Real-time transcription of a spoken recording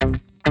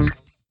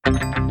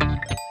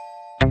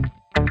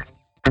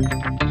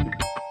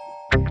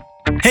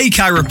Hey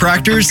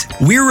chiropractors,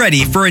 we're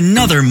ready for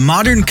another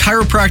modern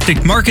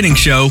chiropractic marketing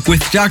show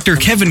with Dr.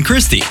 Kevin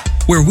Christie,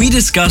 where we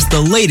discuss the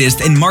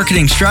latest in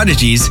marketing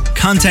strategies,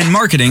 content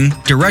marketing,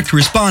 direct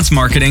response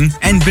marketing,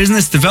 and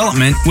business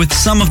development with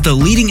some of the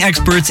leading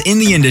experts in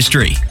the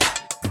industry.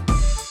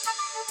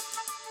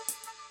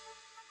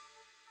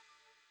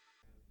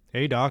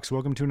 Hey docs,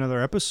 welcome to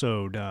another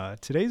episode.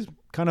 Today's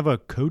kind of a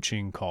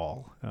coaching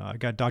call. I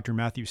got Dr.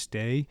 Matthew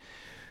Stay,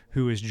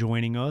 who is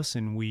joining us,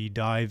 and we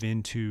dive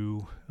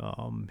into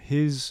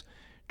his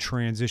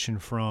transition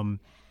from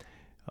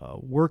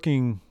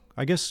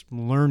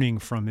learning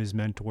from his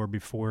mentor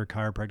before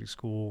chiropractic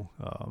school,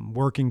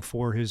 working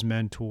for his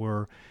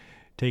mentor,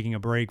 taking a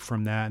break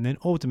from that, and then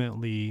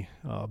ultimately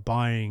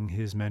buying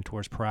his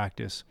mentor's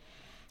practice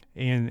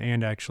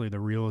and actually the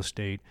real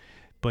estate.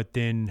 But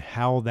then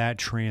how that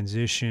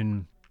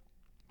transition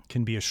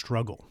can be a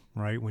struggle,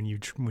 right? When you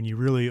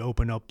really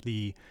open up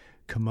the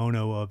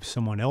kimono of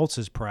someone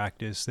else's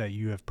practice that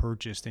you have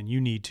purchased, and you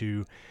need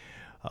to,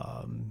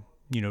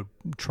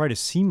 try to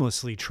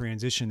seamlessly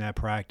transition that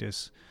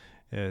practice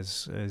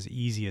as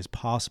easy as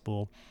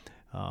possible,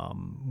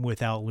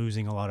 without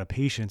losing a lot of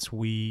patients.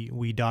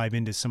 We dive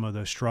into some of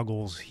the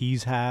struggles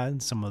he's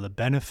had, some of the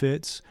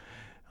benefits,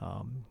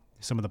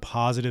 some of the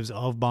positives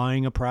of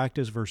buying a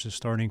practice versus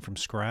starting from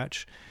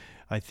scratch.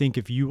 I think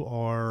if you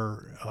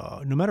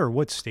are, no matter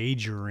what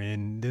stage you're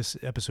in, this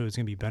episode is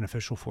going to be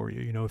beneficial for you.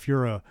 You know, if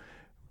you're a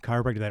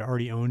chiropractor that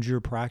already owns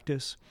your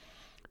practice,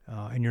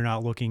 and you're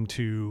not looking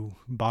to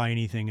buy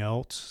anything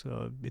else,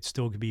 it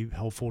still could be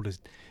helpful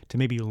to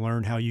maybe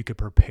learn how you could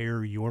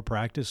prepare your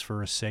practice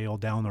for a sale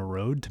down the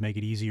road to make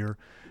it easier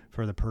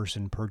for the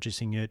person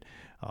purchasing it.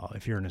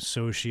 If you're an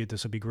associate,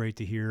 this will be great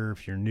to hear.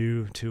 If you're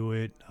new to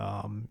it,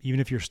 even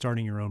if you're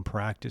starting your own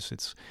practice,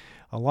 it's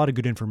a lot of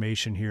good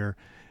information here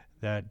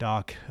that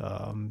Doc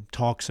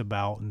talks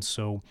about. And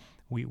so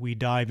we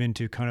dive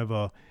into kind of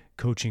a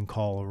coaching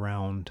call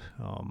around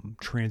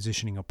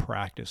transitioning a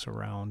practice,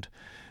 around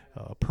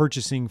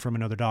purchasing from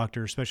another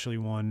doctor, especially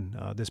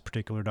one, this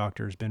particular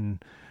doctor has been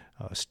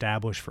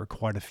established for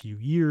quite a few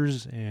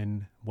years,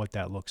 and what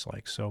that looks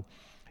like. So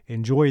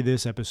enjoy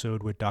this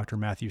episode with Dr.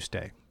 Matthew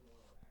Stay.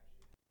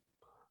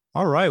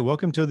 All right.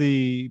 Welcome to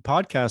the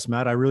podcast,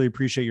 Matt. I really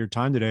appreciate your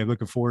time today. I'm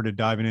looking forward to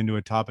diving into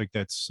a topic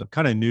that's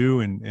kind of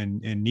new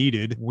and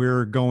needed.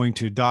 We're going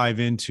to dive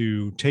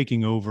into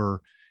taking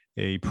over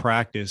a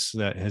practice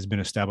that has been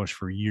established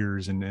for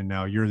years, and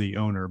now you're the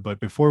owner. But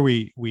before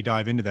we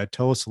dive into that,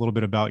 tell us a little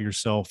bit about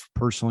yourself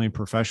personally and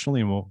professionally,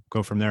 and we'll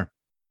go from there.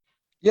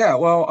 Yeah,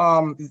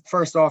 well,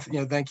 first off,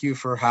 thank you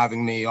for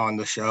having me on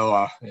the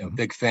show.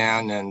 Big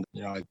fan, and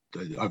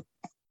I've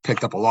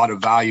picked up a lot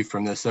of value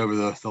from this over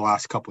the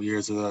last couple of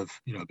years that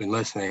I've been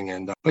listening.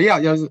 And but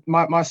yeah,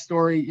 my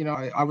story.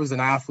 I was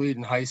an athlete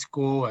in high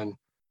school and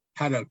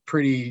had a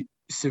pretty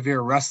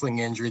severe wrestling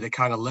injury that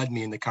kind of led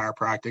me into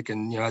chiropractic.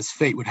 And as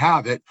fate would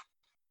have it,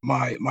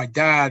 my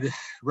dad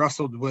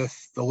wrestled with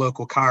the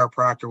local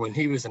chiropractor when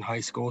he was in high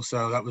school,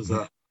 so that was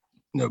a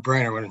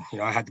no-brainer. When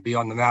I had to be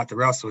on the mat to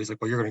wrestle, he's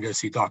like, "Well, you're going to go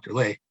see Dr.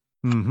 Lee."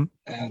 Mm-hmm.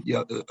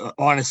 And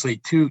honestly,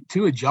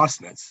 two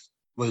adjustments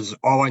was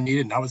all I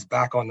needed, and I was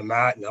back on the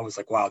mat, and I was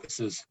like, "Wow, this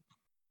is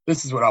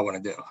what I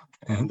want to do."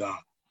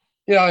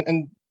 Mm-hmm.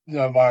 And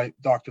my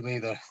Dr. Lee,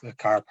 the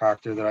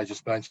chiropractor that I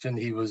just mentioned,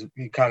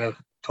 he kind of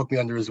took me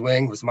under his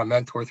wing, was my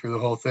mentor through the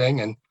whole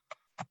thing. And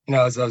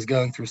as I was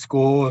going through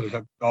school,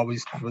 I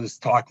always was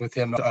talking with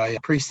him. I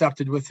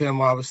precepted with him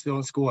while I was still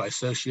in school. I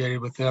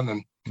associated with him,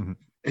 and mm-hmm.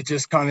 It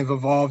just kind of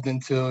evolved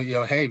into,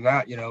 hey,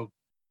 Matt,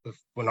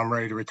 when I'm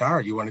ready to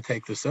retire, you want to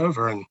take this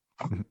over? And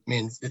mm-hmm. I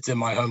mean, it's in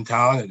my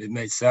hometown, and it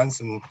made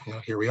sense. And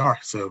here we are.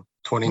 So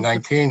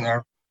 2019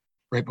 there,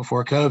 right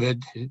before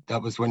COVID,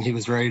 that was when he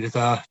was ready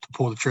to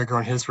pull the trigger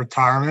on his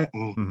retirement.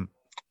 And mm-hmm.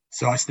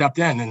 So I stepped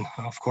in, and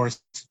of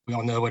course, we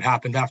all know what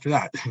happened after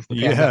that.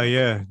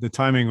 Yeah. The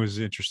timing was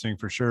interesting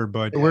for sure.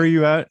 But Where are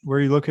you at? Where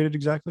are you located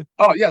exactly?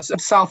 Oh, yes. I'm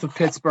south of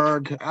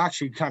Pittsburgh,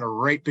 actually kind of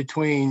right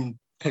between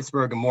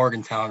Pittsburgh and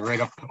Morgantown, right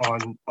up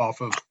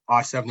off of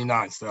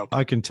I-79. So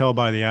I can tell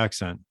by the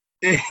accent.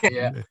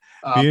 Yeah.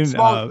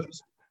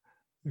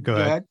 Go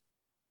ahead.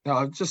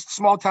 Just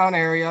small town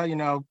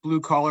area,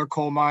 blue collar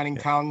coal mining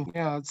town.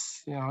 Yeah,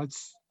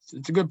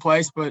 it's a good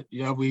place, but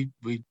we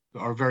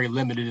are very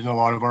limited in a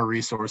lot of our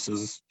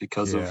resources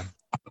because of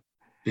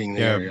being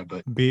the area.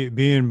 But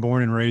being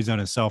born and raised down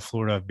in South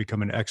Florida, I've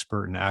become an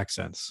expert in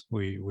accents.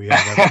 We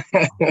have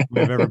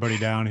everybody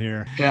down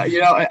here. Yeah,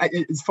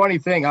 it's a funny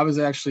thing. I was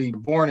actually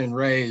born and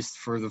raised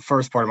for the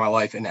first part of my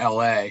life in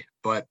LA,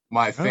 but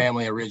my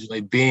family originally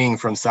being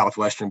from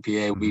southwestern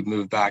PA, we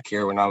moved back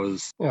here when I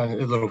was a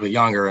little bit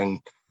younger, and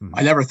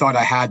I never thought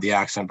I had the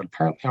accent, but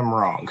apparently I'm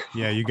wrong.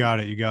 Yeah, you got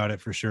it. You got it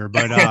for sure.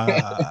 But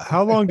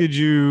how long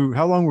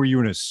were you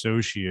an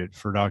associate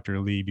for Dr.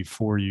 Lee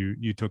before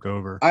you took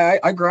over?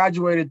 I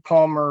graduated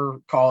Palmer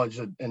College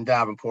in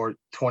Davenport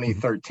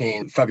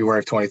 2013, February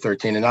of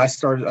 2013, and I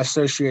started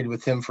associated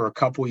with him for a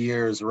couple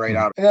years right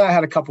out. And then I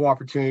had a couple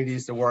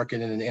opportunities to work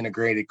in an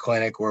integrated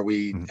clinic where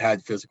we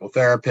had physical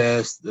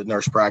therapists, the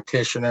nurse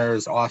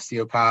practitioners,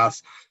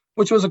 osteopaths,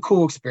 which was a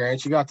cool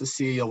experience. You got to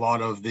see a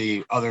lot of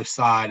the other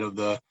side of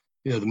the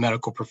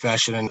medical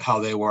profession and how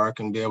they work,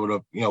 and be able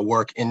to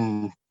work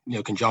in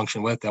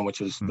conjunction with them,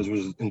 which was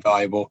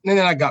invaluable. And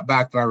then I got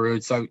back to my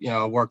roots. I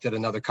worked at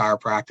another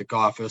chiropractic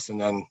office, and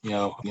then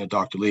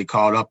Dr. Lee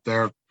called up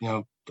there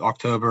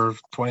October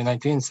of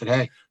 2019, said,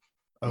 "Hey,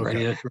 I'm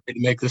ready to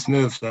make this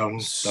move." So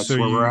that's where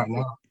we're at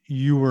now.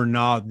 You were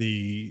not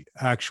the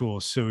actual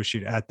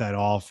associate at that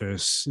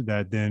office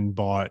that then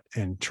bought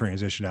and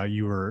transitioned out.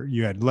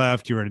 You had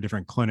left, you were at a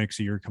different clinic,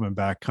 so you're coming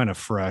back kind of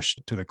fresh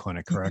to the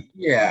clinic, correct?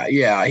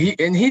 Yeah.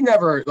 He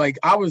never,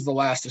 I was the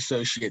last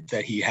associate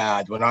that he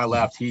had. When I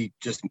left, he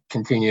just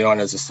continued on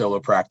as a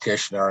solo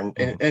practitioner.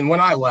 And when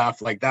I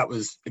left, that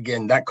was,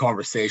 again, that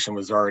conversation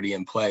was already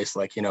in place.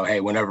 Hey,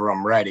 whenever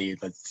I'm ready,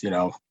 let's,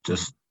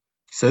 just,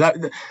 so that,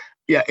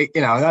 yeah,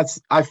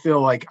 I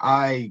feel like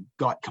I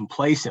got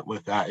complacent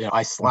with that.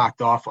 I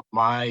slacked off of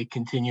my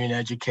continuing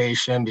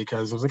education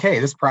because I was like, hey,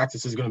 this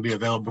practice is going to be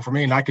available for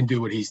me and I can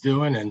do what he's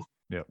doing. And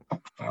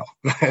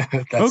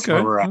that's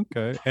where we're at.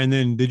 Okay. And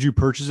then did you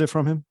purchase it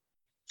from him?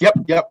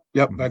 Yep.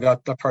 I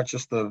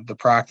purchased the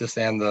practice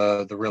and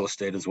the real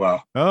estate as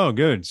well. Oh,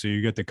 good. So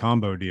you get the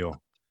combo deal.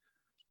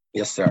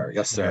 Yes, sir.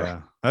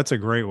 Yeah, that's a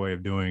great way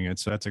of doing it.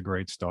 So that's a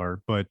great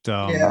start. But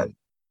yeah.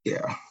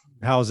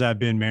 How's that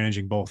been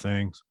managing both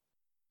things?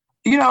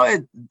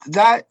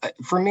 That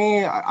for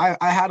me, I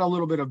had a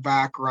little bit of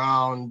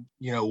background,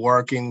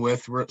 working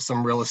with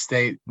some real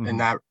estate and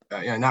that,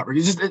 not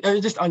really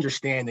just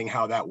understanding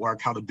how that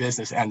worked, how the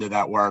business end of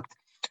that worked.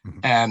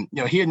 And,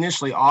 he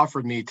initially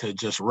offered me to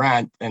just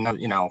rent. And,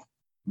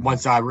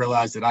 once I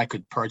realized that I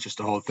could purchase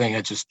the whole thing,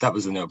 that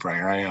was a no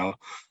brainer.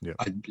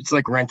 It's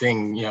like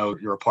renting,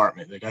 your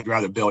apartment. I'd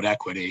rather build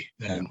equity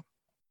than.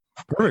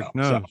 Perfect.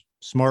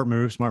 Smart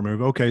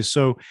move. Okay.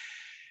 So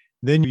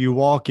then you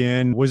walk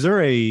in. Was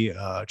there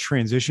a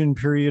transition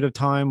period of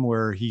time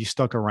where he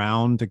stuck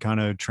around to kind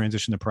of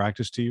transition the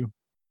practice to you?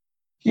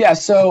 Yeah.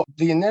 So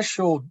the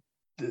initial,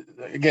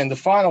 again, the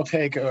final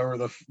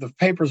takeover, the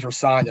papers were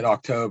signed in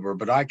October,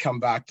 but I come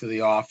back to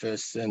the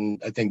office in,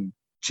 I think,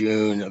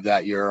 June of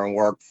that year and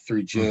worked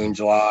through June,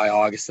 July,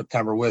 August,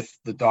 September with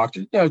the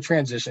doctor,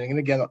 transitioning. And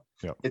again,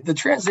 the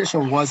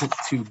transition wasn't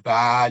too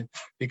bad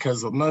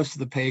because most of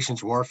the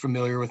patients were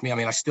familiar with me. I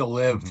mean, I still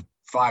lived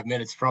 5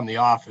 minutes from the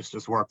office,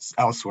 just worked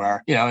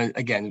elsewhere.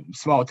 Again,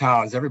 small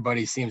towns,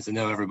 everybody seems to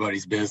know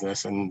everybody's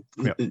business. And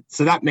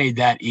so that made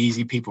that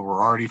easy. People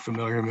were already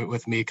familiar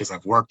with me because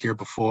I've worked here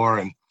before,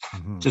 and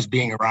just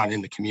being around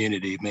in the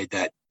community made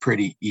that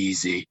pretty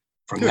easy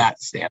from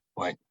that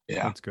standpoint.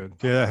 Yeah. That's good.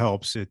 Yeah, that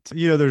helps.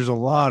 There's a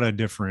lot of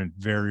different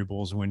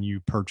variables when you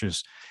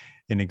purchase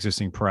an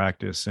existing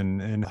practice.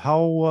 And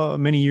how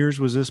many years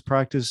was this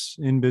practice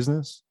in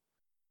business?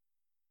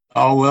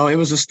 Oh, well, it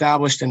was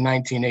established in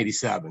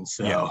 1987.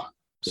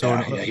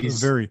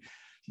 He's a very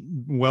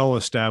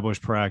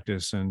well-established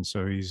practice. And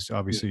so he's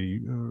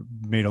obviously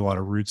made a lot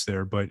of roots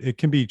there, but it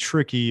can be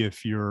tricky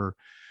if you're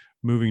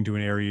moving to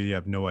an area you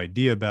have no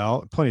idea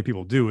about. Plenty of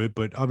people do it,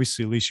 but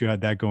obviously at least you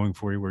had that going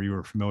for you where you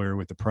were familiar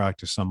with the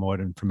practice somewhat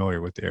and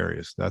familiar with the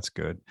areas. That's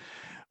good.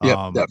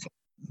 Yeah, definitely.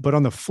 But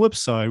on the flip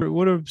side,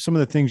 what are some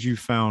of the things you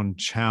found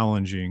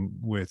challenging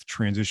with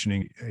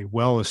transitioning a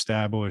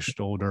well-established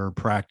older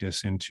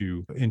practice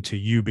into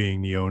you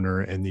being the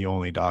owner and the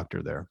only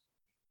doctor there?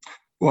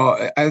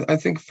 Well, I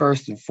think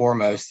first and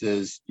foremost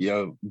is,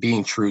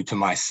 being true to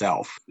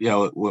myself.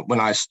 When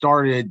I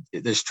started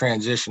this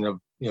transition of,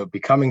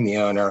 becoming the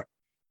owner,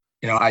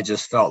 I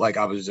just felt like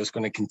I was just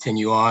going to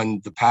continue on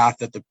the path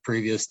that the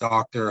previous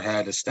doctor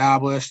had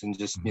established and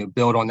just,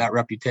 build on that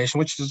reputation,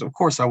 which is, of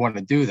course, I want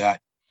to do that.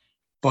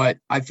 But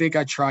I think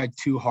I tried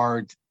too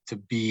hard to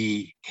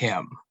be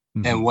him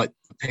and what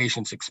the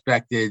patients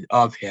expected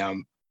of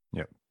him.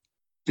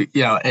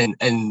 Yeah.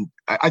 And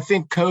I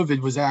think COVID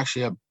was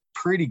actually a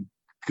pretty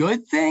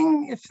good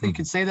thing, if they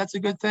could say that's a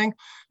good thing,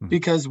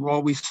 because,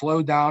 we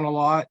slowed down a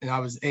lot and I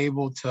was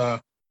able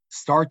to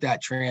start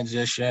that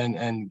transition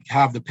and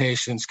have the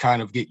patients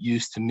kind of get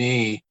used to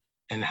me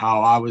and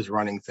how I was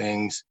running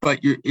things.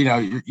 But you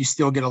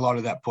still get a lot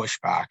of that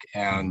pushback,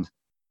 and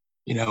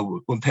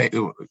when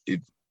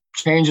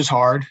change is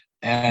hard,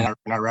 and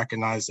I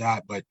recognize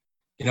that. But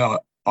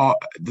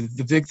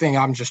the big thing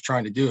I'm just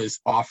trying to do is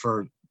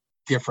offer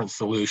different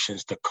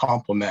solutions to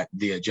complement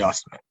the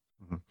adjustment.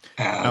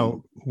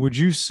 Now, would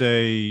you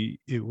say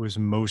it was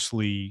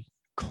mostly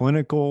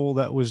clinical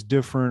that was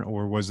different,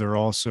 or was there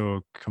also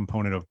a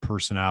component of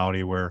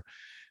personality where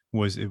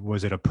was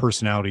it a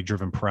personality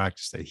driven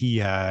practice that he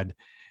had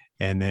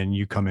and then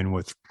you come in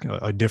with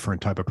a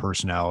different type of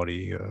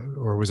personality,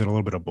 or was it a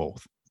little bit of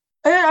both?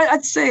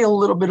 I'd say a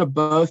little bit of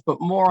both,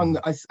 but more on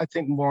I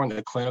think more on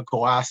the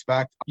clinical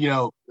aspect.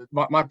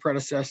 My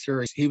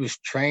predecessor, he was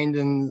trained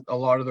in a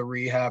lot of the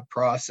rehab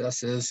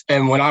processes.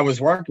 And when I was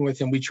working with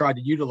him, we tried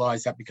to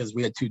utilize that because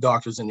we had two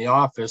doctors in the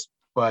office.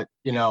 But,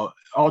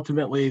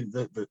 ultimately,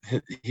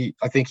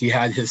 I think he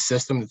had his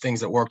system, the things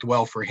that worked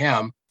well for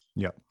him.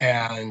 Yeah.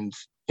 And,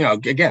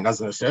 again,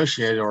 as an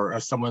associate or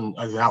as someone,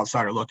 as an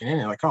outsider looking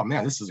in, like, oh,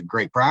 man, this is a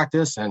great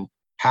practice. And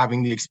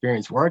having the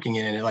experience working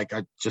in it, like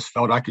I just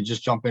felt I could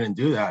just jump in and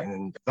do that.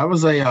 And that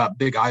was a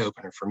big eye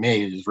opener for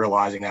me, is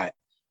realizing that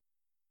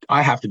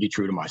I have to be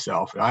true to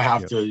myself. And I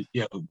have to,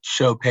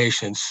 show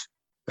patients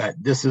that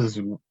this is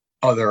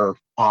other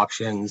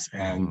options.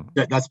 And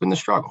that's been the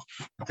struggle.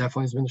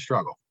 Definitely has been the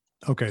struggle.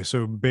 Okay.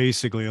 So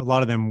basically a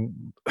lot of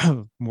them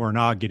were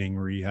not getting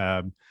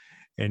rehab,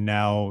 and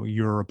now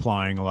you're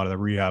applying a lot of the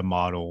rehab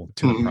model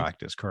to the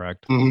practice,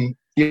 correct?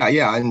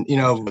 Yeah. And,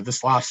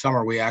 this last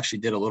summer, we actually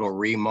did a little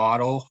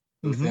remodel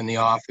within the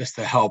office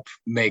to help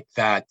make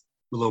that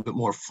a little bit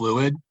more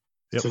fluid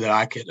so that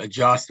I could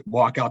adjust,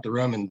 walk out the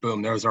room, and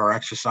boom, there's our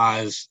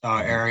exercise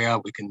area.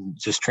 We can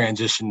just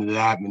transition to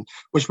that,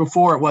 which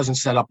before it wasn't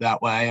set up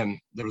that way. And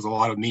there was a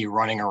lot of me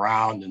running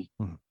around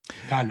and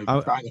kind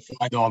of trying to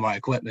find all my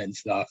equipment and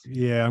stuff.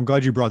 Yeah, I'm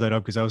glad you brought that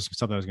up, because that was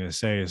something I was going to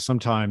say. Is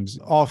sometimes,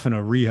 often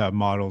a rehab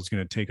model is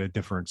going to take a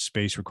different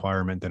space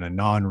requirement than a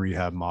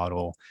non-rehab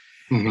model.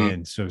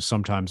 And so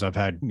sometimes I've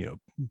had,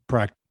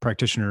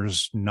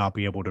 practitioners not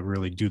be able to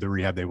really do the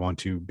rehab they want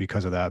to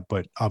because of that.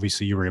 But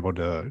obviously you were able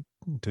to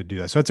do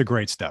that. So that's a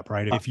great step,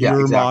 right? If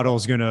your model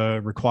is going to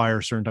require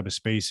a certain type of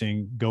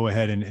spacing, go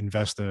ahead and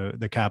invest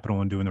the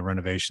capital in doing the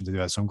renovations to do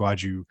that. So I'm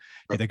glad you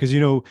did that, because,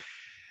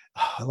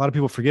 a lot of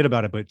people forget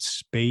about it, but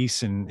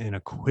space and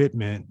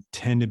equipment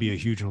tend to be a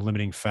huge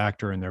limiting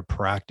factor in their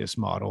practice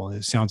model. And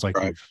it sounds like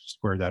you've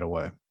squared that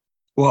away.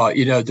 Well,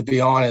 to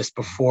be honest,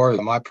 before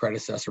my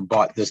predecessor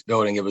bought this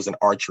building, it was an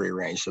archery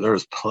range. So there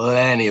was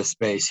plenty of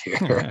space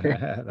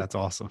here. That's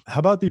awesome. How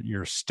about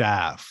your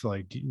staff?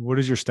 Like, what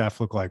does your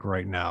staff look like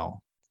right now?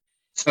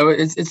 So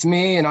it's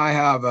me, and I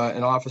have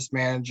an office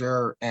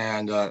manager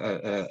and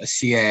a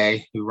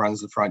CA who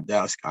runs the front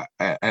desk.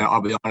 And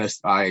I'll be honest,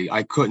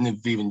 I couldn't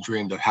have even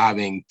dreamed of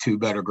having two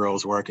better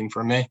girls working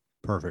for me.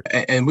 Perfect.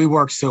 And we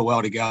work so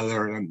well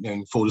together.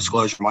 And full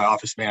disclosure, my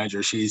office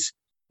manager, she's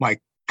my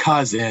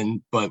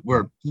cousin, but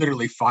we're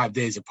literally 5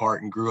 days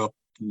apart and grew up,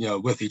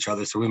 with each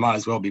other. So we might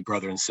as well be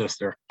brother and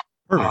sister.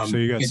 Perfect. So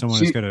you got someone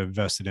that's got a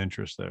vested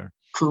interest there.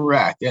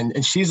 Correct.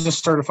 And she's a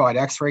certified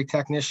X-ray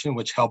technician,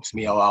 which helps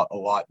me out a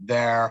lot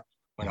there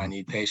when I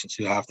need patients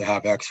who have to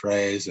have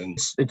X-rays. And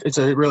it's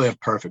really a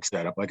perfect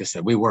setup. Like I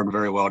said, we work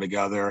very well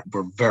together.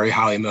 We're very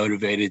highly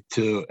motivated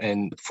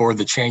and for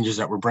the changes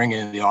that we're bringing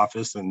in the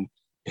office, and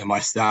my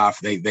staff,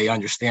 they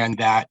understand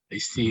that. They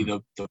see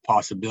the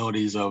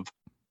possibilities of,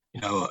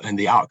 and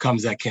the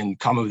outcomes that can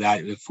come of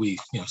that if we,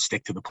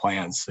 stick to the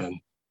plans. And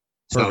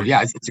so,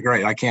 it's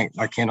great. I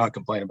cannot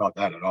complain about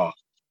that at all.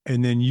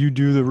 And then you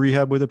do the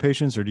rehab with the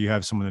patients, or do you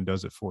have someone that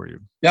does it for you?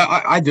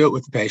 Yeah, I do it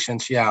with the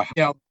patients. Yeah.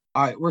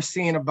 We're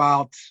seeing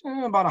about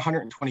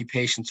 120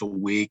 patients a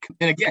week.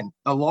 And again,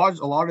 a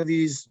lot of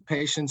these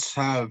patients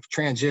have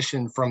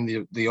transitioned from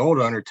the old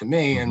owner to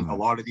me, and a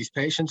lot of these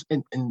patients,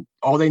 and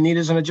all they need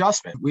is an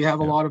adjustment. We have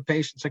a lot of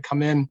patients that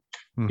come in,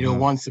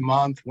 once a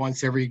month,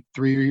 once every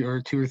 2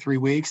 or 3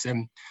 weeks,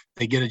 and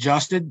they get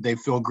adjusted. They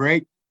feel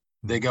great.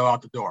 They go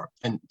out the door.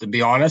 And to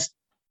be honest,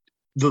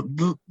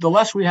 the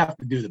less we have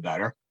to do, the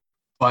better.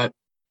 But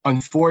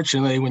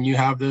unfortunately, when you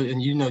have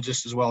and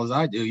just as well as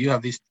I do, you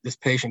have this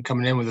patient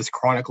coming in with this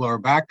chronic lower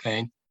back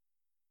pain,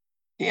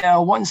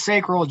 one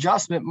sacral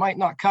adjustment might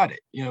not cut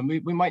it.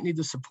 We might need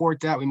to support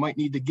that. We might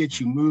need to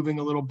get you moving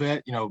a little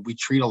bit. We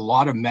treat a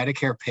lot of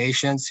Medicare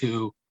patients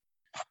who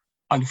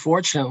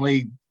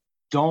unfortunately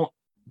don't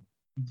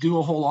do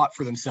a whole lot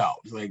for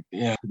themselves. Like,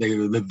 they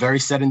live very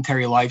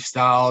sedentary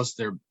lifestyles.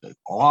 They're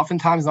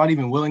oftentimes not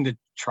even willing to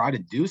try to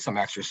do some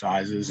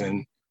exercises.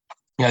 And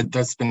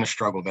that's been a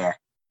struggle there.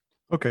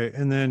 Okay.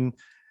 And then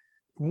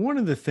one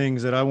of the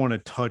things that I want to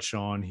touch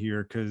on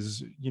here,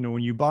 because,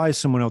 when you buy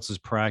someone else's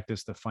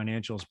practice, the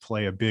financials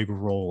play a big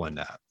role in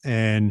that.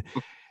 And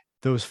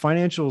those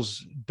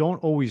financials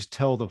don't always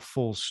tell the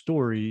full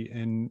story.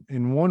 And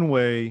in one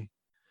way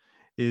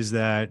is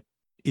that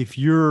if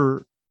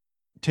you're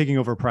taking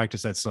over a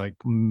practice that's like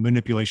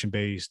manipulation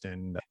based,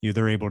 and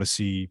they're able to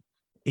see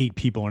 8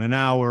 people in an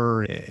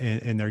hour,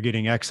 and they're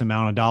getting X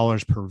amount of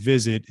dollars per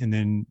visit. And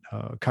then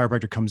a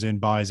chiropractor comes in,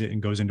 buys it,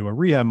 and goes into a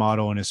rehab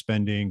model and is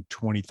spending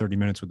 20, 30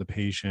 minutes with the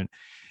patient,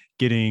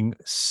 getting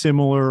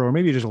similar or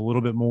maybe just a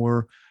little bit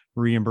more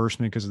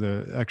reimbursement because of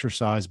the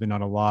exercise, but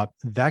not a lot.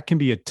 That can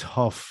be a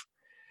tough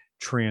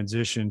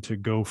transition to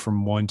go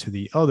from one to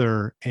the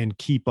other and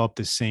keep up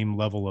the same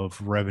level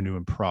of revenue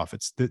and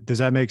profits. Does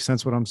that make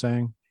sense what I'm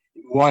saying?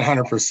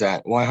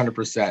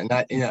 100%. And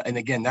that, and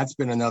again, that's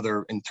been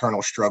another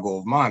internal struggle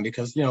of mine,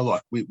 because,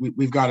 look,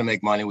 we've got to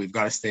make money. We've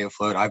got to stay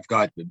afloat. I've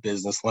got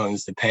business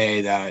loans to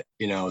pay that,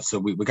 so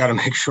we got to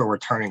make sure we're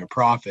turning a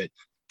profit.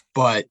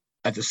 But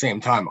at the same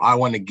time, I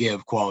want to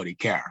give quality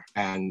care.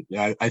 And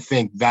I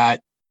think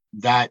that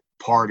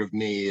part of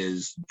me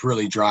is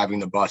really driving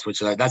the bus, which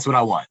that's what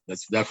I want.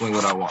 That's definitely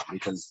what I want,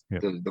 because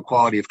the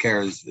quality of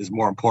care is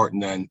more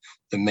important than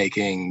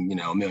making,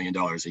 $1 million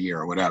a year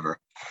or whatever.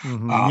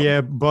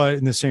 Yeah, but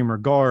in the same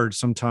regard,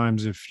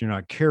 sometimes if you're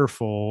not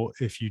careful,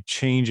 if you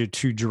change it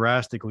too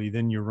drastically,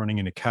 then you're running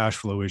into cash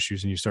flow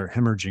issues and you start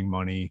hemorrhaging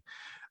money.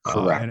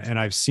 And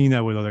I've seen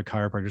that with other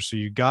chiropractors. So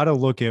you got to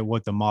look at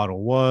what the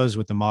model was,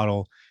 what the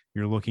model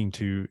you're looking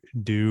to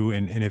do,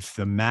 and if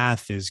the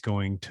math is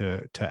going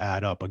to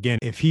add up. Again,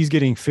 if he's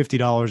getting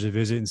 $50 a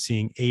visit and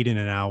seeing 8 in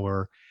an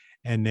hour,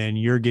 and then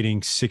you're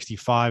getting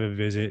 65 a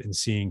visit and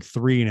seeing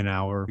 3 in an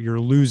hour, you're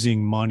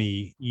losing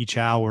money each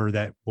hour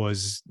that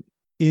was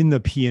in the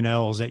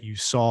P&Ls that you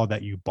saw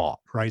that you bought,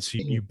 right? So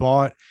you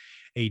bought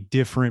a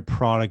different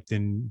product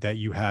than that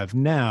you have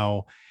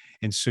now.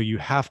 And so you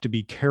have to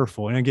be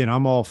careful. And again,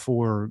 I'm all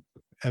for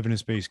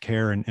evidence-based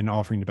care and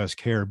offering the best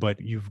care,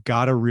 but you've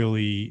got to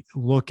really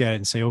look at it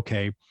and say,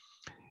 okay,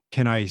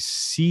 can I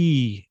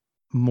see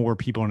more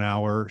people an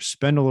hour,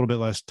 spend a little bit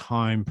less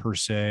time per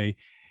se,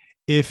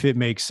 if it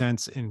makes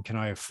sense, and can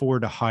I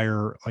afford to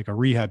hire like a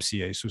rehab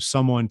CA, so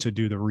someone to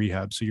do the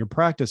rehab? So your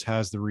practice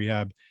has the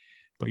rehab,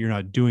 but you're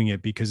not doing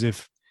it because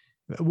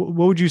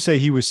what would you say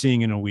he was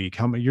seeing in a week?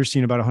 How many? You're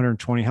seeing about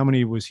 120. How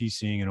many was he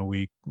seeing in a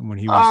week when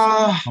he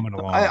was coming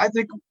along? I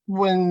think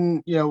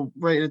when,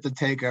 right at the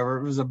takeover,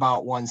 it was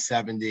about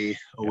 170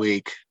 a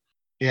week.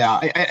 Yeah.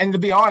 And to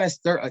be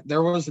honest,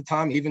 there was a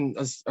time, even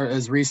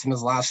as recent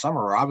as last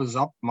summer, where I was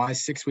up, my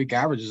 6-week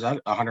average is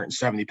at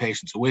 170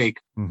 patients a week.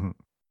 Mm-hmm.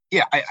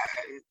 Yeah.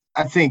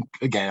 I think,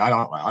 again, I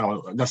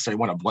don't necessarily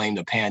want to blame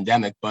the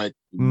pandemic, but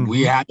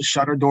we had to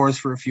shut our doors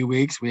for a few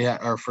weeks.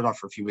 Not for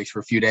a few weeks, for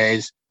a few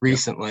days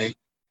recently,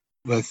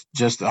 with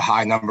just a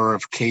high number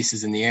of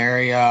cases in the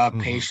area,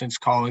 patients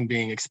calling,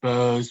 being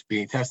exposed,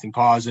 testing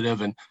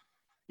positive. And,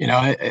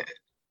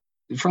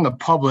 from the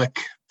public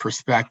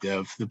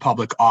perspective, the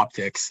public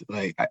optics,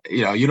 like,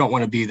 you don't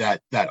want to be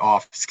that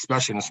office,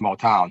 especially in a small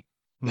town.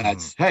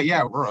 That's, hey,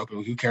 yeah, we're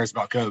open. Who cares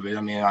about COVID?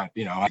 I mean,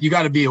 you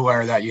got to be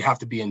aware of that. You have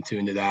to be in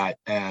tune to that.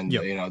 And,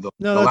 the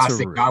last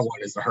thing I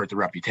want is to hurt the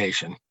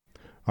reputation.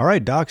 All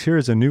right, docs, here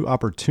is a new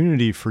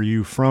opportunity for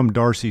you from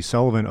Darcy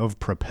Sullivan of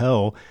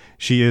Propel.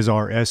 She is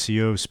our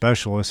SEO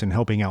specialist in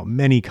helping out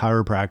many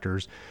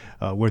chiropractors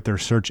with their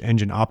search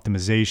engine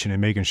optimization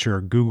and making sure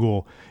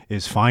Google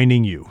is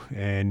finding you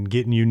and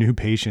getting you new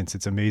patients.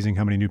 It's amazing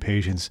how many new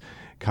patients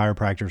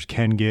chiropractors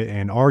can get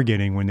and are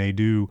getting when they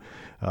do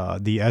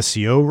the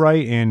SEO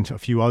right and a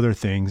few other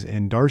things.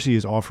 And Darcy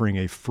is offering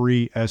a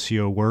free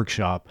SEO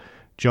workshop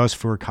just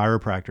for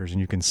chiropractors, and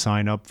you can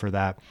sign up for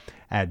that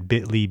at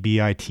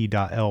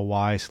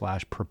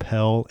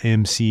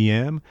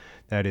bit.ly/propelmcm.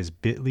 That is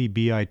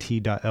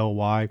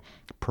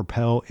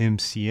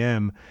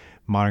bit.ly/propelmcm,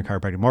 Modern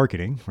Chiropractic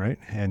Marketing, right?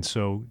 And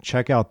so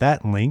check out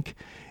that link,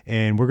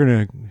 and we're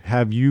going to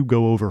have you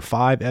go over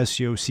 5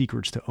 SEO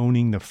secrets to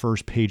owning the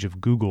first page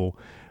of Google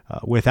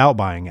without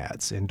buying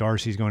ads. And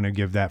Darcy's going to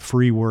give that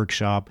free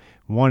workshop,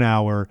 1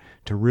 hour,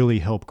 to really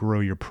help grow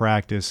your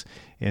practice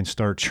and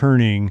start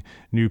churning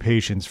new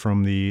patients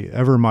from the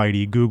ever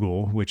mighty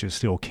Google, which is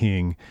still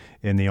king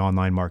in the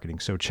online marketing.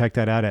 So check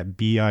that out at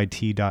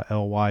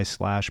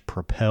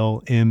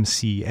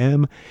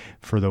bit.ly/propelmcm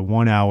for the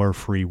 1 hour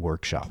free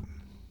workshop.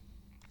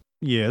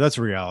 Yeah, that's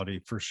reality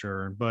for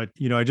sure. But,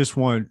 I just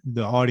want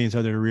the audience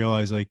out there to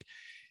realize, like,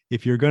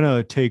 if you're going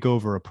to take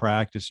over a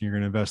practice and you're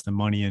going to invest the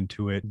money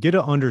into it, get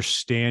an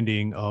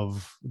understanding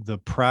of the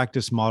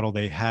practice model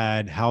they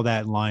had, how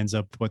that lines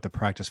up, what the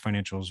practice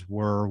financials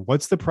were,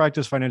 what's the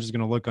practice financials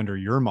going to look under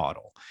your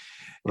model.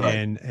 Right.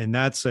 And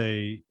that's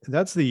the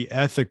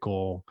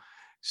ethical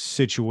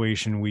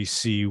situation we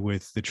see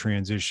with the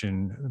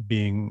transition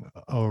being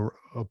a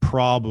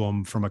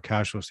problem from a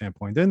cash flow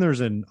standpoint. Then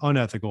there's an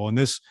unethical, and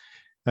this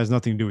has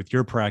nothing to do with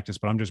your practice,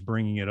 but I'm just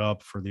bringing it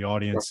up for the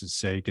audience's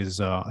sake,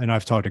 and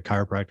I've talked to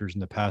chiropractors in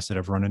the past that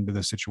have run into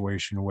this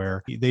situation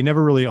where they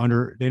never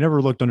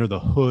looked under the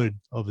hood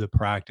of the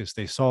practice.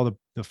 They saw the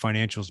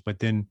financials, but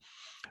then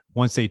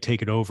once they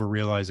take it over,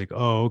 realize like,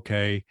 oh,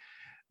 okay,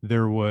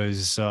 there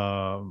was,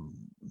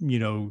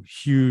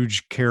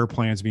 huge care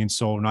plans being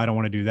sold, and I don't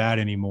want to do that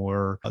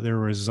anymore.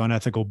 There was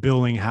unethical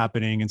billing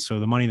happening. And so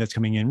the money that's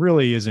coming in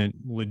really isn't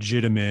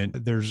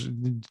legitimate. There's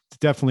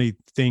definitely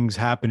things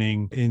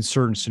happening in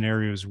certain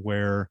scenarios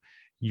where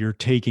you're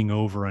taking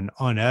over an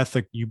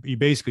you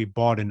basically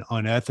bought an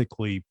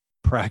unethically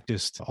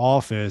practiced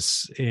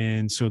office.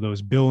 And so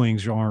those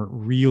billings aren't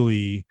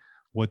really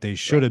what they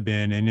should have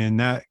been. And then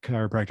that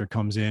chiropractor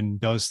comes in,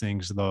 does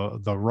things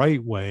the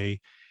right way,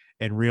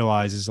 and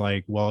realizes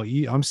like, well,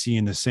 I'm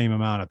seeing the same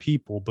amount of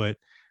people, but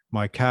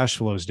my cash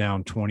flow is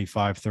down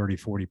 25, 30,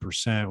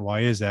 40%.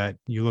 Why is that?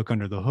 You look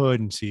under the hood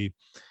and see,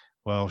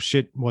 well,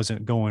 shit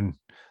wasn't going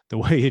the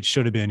way it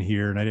should have been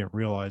here. And I didn't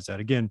realize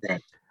that. Again,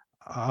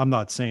 I'm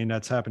not saying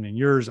that's happening in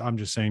yours. I'm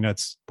just saying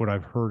that's what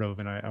I've heard of.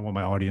 And I want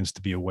my audience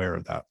to be aware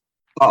of that.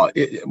 Oh,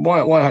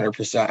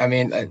 100%. I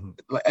mean,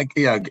 Mm-hmm.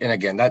 yeah, and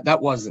again,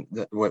 that wasn't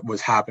what was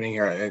happening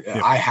here.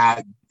 Yeah. I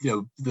had,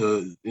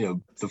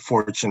 the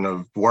fortune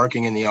of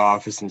working in the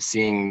office and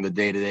seeing the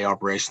day-to-day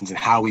operations and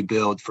how we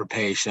billed for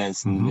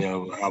patients, and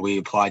Mm-hmm. how we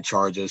applied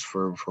charges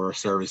for our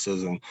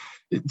services. And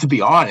to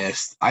be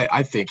honest,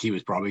 I think he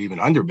was probably even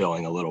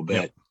underbilling a little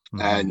Yep. bit.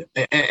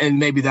 Mm-hmm. And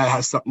maybe that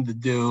has something to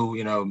do,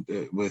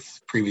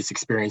 with previous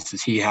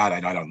experiences he had.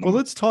 I don't Well, know.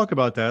 let's talk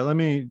about that. Let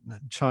me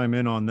chime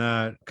in on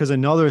that because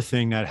another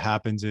thing that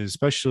happens is,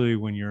 especially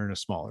when you're in a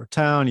smaller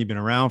town, you've been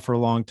around for a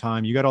long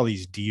time, you got all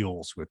these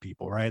deals with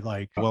people, right?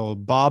 Like, well,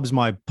 Bob's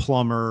my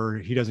plumber,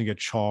 he doesn't get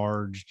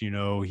charged.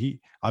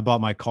 I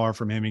bought my car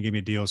from him and gave me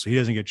a deal, so he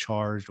doesn't get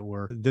charged.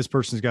 Or this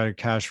person's got a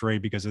cash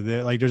rate because of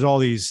that. Like, there's all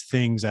these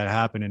things that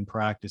happen in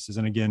practices,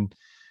 and again,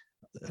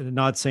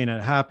 not saying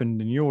it happened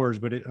in yours,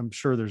 but I'm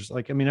sure there's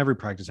like, I mean, every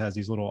practice has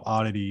these little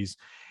oddities.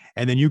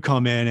 And then you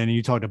come in and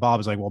you talk to Bob.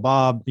 It's like, well,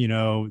 Bob,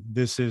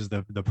 this is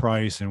the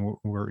price, and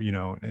we're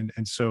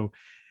and so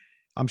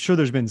I'm sure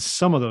there's been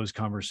some of those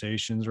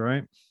conversations,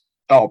 right?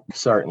 Oh,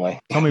 certainly.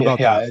 Tell me about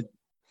that. Yeah.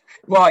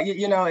 Well,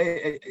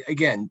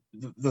 again,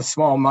 the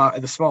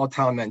small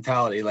town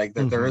mentality, like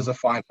that, there Mm-hmm. is a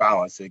fine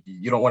balance. Like,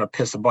 you don't want to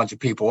piss a bunch of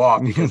people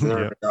off because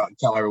they're Yep.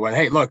 tell everyone,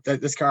 hey, look,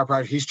 this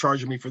chiropractor, he's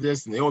charging me for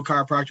this, and the old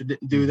chiropractor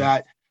didn't do Mm-hmm.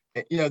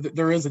 that.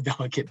 There is a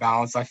delicate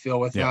balance, I feel,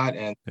 with Yeah. that,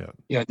 and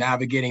Yeah.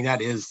 navigating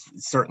that is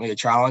certainly a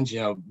challenge.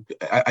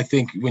 I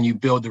think when you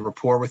build the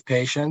rapport with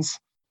patients,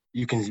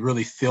 you can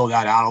really fill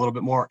that out a little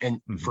bit more. And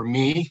Mm-hmm. for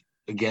me,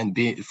 again,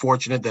 being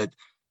fortunate that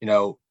you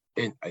know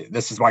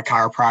this is my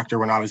chiropractor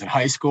when I was in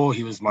high school.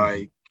 He was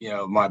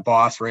Mm-hmm. my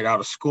boss right out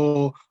of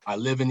school. I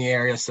live in the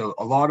area, so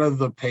a lot of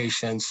the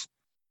patients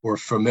were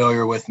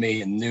familiar with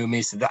me and knew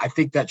me. So I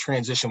think that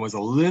transition was a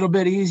little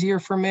bit easier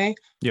for me,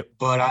 Yep.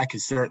 but I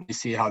could certainly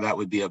see how that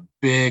would be a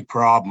big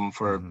problem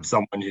for Mm-hmm.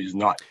 someone who's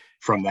not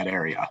from that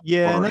area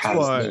Yeah, and or that's has no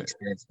why.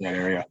 experience in that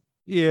area.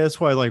 Yeah, that's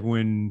why, like,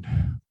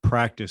 when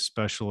practice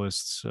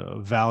specialists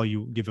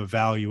give a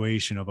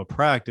valuation of a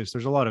practice,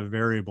 there's a lot of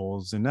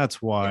variables, and that's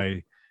Yeah.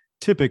 why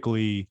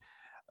typically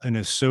an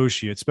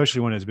associate, especially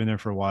when it's been there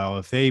for a while,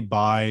 if they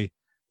buy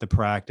the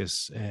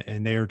practice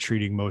and they are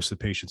treating most of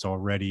the patients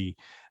already,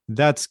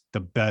 that's the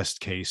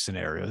best case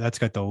scenario. That's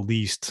got the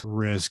least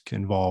risk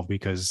involved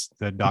because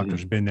the Mhm.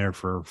 doctor's been there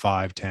for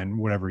 5, 10,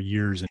 whatever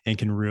years, and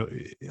can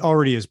really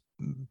already is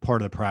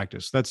part of the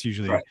practice. That's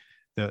usually Right.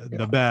 the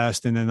Yeah.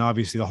 best. And then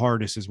obviously the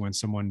hardest is when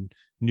someone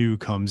new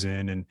comes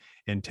in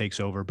and takes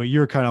over. But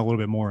you're kind of a little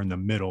bit more in the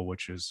middle,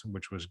 which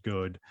was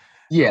good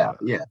Yeah. uh,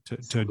 Yeah.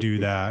 to do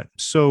that.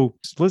 So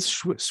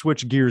let's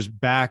switch gears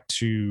back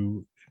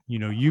to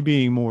you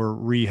being more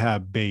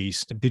rehab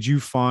based. Did you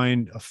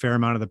find a fair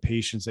amount of the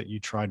patients that you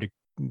tried to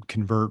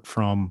convert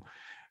from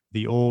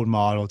the old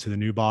model to the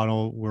new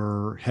model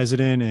were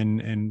hesitant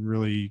and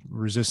really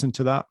resistant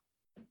to that?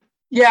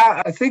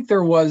 Yeah, I think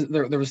there was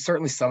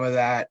certainly some of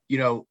that.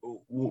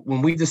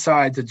 When we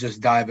decided to just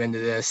dive into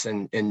this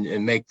and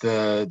make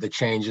the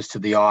changes to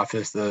the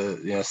office,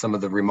 some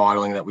of the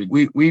remodeling that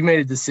we made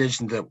a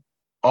decision that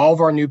all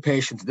of our new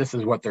patients, this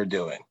is what they're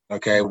doing.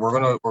 Okay,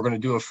 we're gonna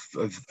do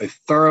a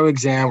thorough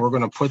exam. We're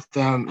gonna put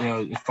them,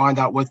 find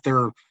out what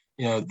their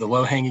the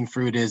low hanging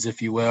fruit is,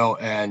 if you will,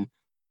 and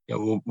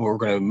we're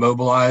going to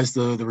mobilize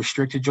the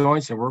restricted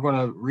joints, and we're going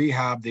to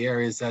rehab the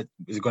areas that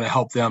is going to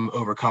help them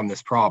overcome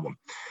this problem.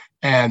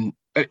 And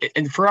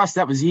for us,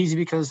 that was easy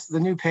because the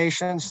new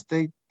patients,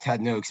 they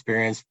had no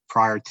experience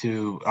prior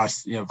to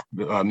us,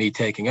 me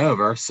taking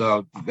over,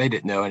 so they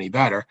didn't know any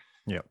better.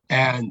 Yeah.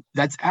 And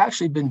that's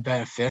actually been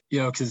beneficial,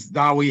 because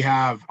now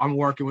I'm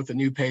working with a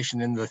new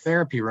patient in the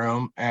therapy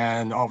room,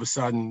 and all of a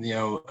sudden,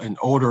 an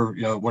older,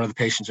 one of the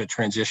patients that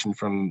transitioned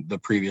from the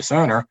previous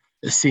owner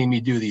is seeing me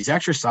do these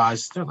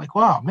exercises. They're like,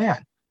 wow,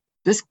 man,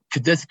 this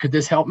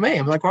help me?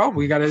 I'm like, well,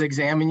 we got to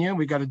examine you.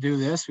 We got to do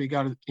this. We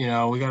got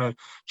to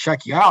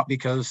check you out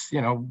because,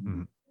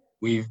 Mhm.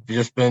 we've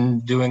just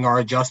been doing our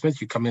adjustments.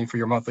 You come in for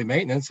your monthly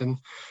maintenance and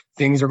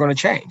things are going to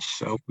change.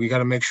 So we got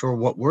to make sure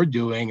what we're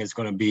doing is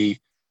going to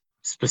be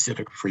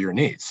specific for your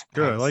needs.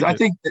 Good. I So like I it.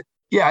 think that,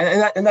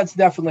 yeah, and that's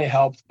definitely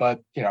helped.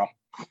 But,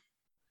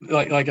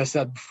 like I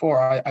said before,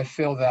 I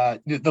feel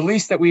that the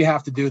least that we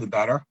have to do, the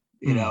better,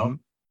 Hmm.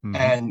 Hmm.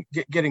 and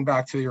getting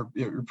back to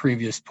your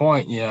previous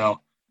point,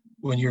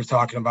 when you're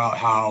talking about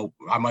how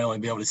I might only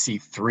be able to see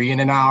 3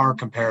 in an hour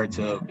compared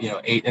to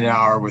 8 in an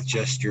hour with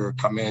just your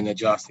come in,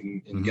 adjust,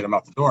 and get Hmm. them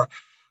out the door.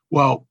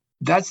 Well,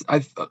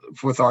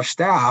 with our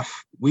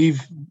staff,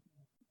 we've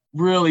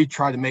really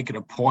tried to make it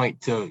a point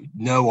to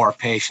know our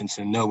patients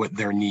and know what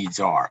their needs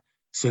are,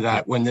 so Yeah.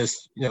 that when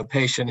this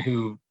patient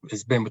who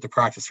has been with the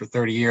practice for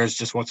 30 years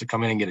just wants to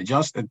come in and get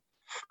adjusted,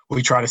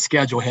 we try to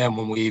schedule him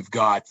when we've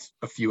got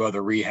a few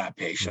other rehab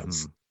Hmm.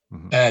 patients.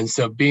 Hmm. And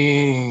so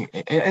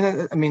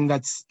I mean,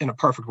 that's in a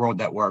perfect world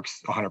that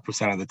works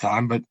 100% of the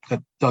time, but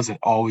that doesn't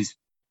always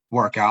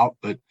work out.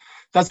 But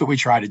that's what we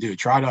try to do.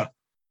 Try to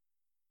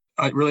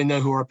really know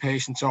who our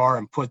patients are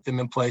and put them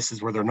in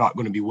places where they're not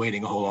going to be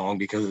waiting a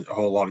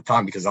whole lot of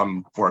time because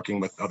I'm working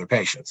with other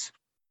patients.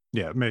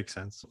 Yeah, it makes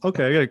sense.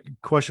 Okay, I got a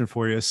question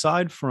for you.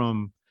 Aside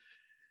from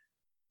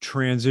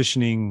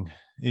transitioning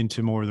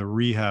into more of the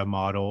rehab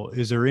model,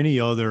 is there any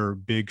other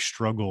big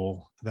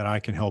struggle that I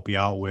can help you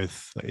out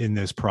with in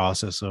this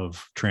process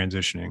of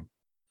transitioning?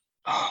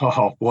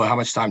 Oh boy, how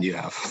much time do you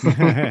have?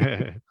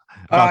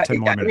 About 10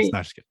 more I minutes. mean,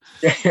 Not just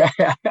kidding.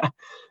 yeah.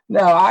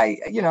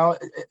 No,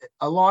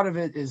 a lot of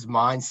it is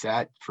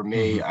mindset for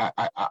me.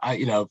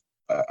 Mhm.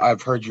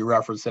 I've heard you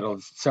reference it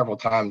several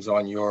times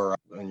on your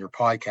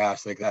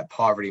podcast, like that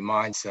poverty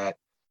mindset,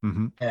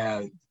 Mhm.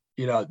 and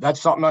that's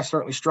something I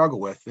certainly struggle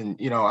with. And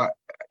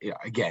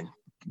again,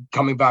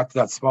 coming back to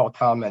that small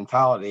town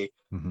mentality,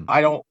 Mhm.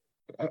 I don't.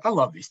 I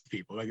love these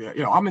people. Like,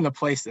 I'm in the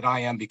place that I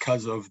am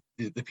because of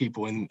the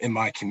people in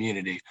my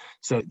community.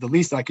 So the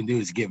least I can do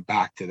is give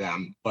back to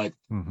them. But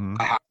I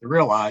Mhm. have to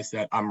realize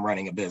that I'm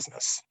running a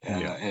business,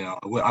 and Yeah.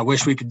 I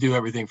wish we could do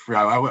everything free.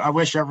 I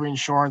wish every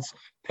insurance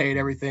paid Mhm.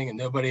 everything and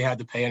nobody had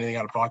to pay anything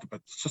out of pocket.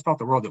 But it's just not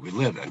the world that we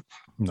live in.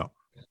 No.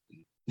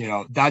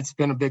 That's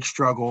been a big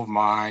struggle of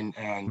mine,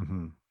 and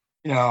Mhm.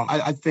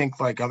 I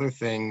think like other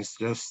things,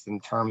 just in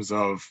terms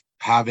of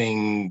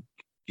having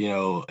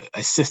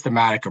a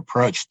systematic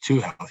approach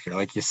to healthcare.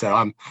 Like you said,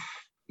 I'm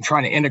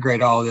trying to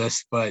integrate all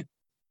this, but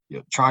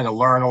trying to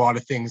learn a lot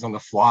of things on the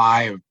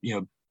fly of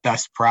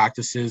best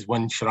practices.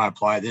 When should I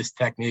apply this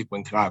technique?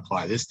 When can I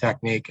apply this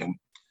technique? And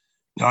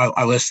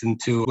I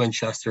listened to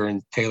Winchester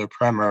and Taylor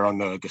Premer on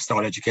the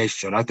Gestalt Education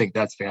Show, and I think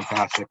that's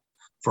fantastic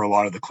for a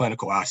lot of the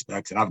clinical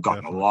aspects. And I've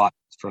gotten a Definitely. lot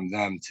from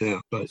them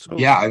too. But So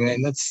yeah, I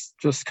mean, that's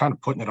just kind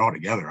of putting it all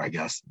together, I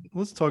guess.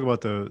 let's talk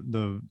about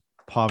the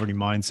poverty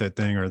mindset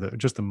thing, or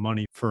just the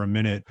money for a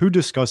minute. Who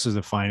discusses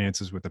the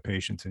finances with the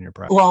patients in your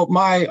practice? Well,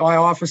 my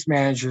office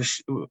manager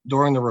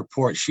during the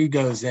report, she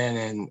goes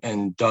in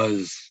and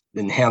does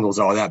and handles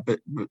all that. But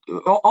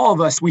all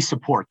of us, we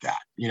support that.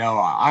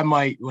 I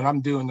might, when I'm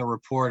doing the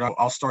report,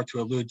 I'll start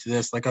to allude to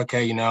this, like,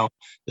 okay,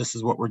 this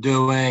is what we're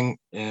doing.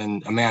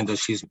 And Amanda,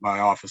 she's my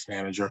office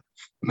manager.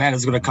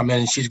 Amanda's going to Mhm. come in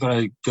and she's going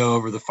to go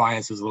over the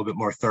finances a little bit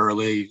more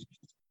thoroughly,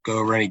 go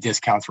over any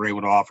discounts we're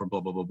able to offer,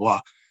 blah blah blah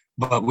blah.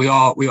 But we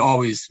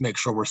always make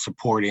sure we're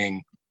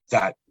supporting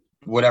that,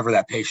 whatever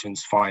that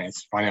patient's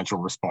financial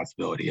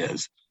responsibility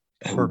is,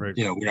 and Perfect.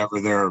 whatever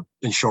their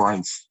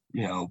insurance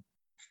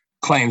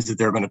claims that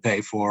they're going to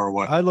pay for, or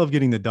what. I love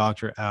getting the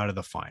doctor out of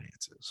the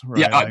finances,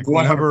 Yeah, right? Like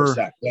whenever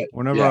 100%. Yeah,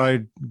 whenever yeah. I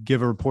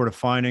give a report of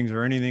findings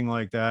or anything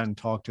like that and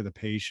talk to the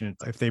patient,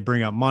 if they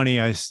bring up money,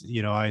 I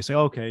say,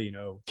 okay,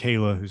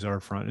 Kayla, who's our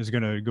front, is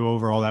going to go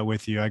over all that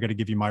with you. I got to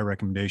give you my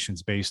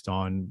recommendations based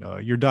on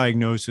your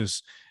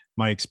diagnosis,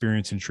 my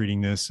experience in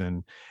treating this,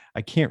 and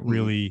I can't Mhm.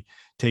 really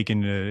take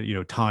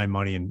into time,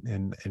 money,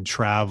 and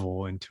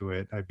travel into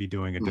it. I'd be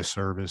doing a Mhm.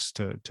 disservice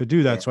to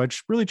do that. Sure. So I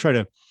just really try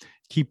to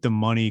keep the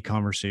money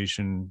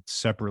conversation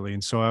separately.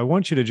 And so I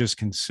want you to just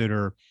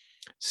consider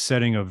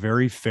setting a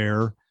very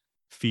fair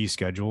fee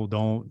schedule.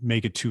 Don't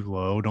make it too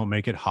low. Don't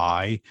make it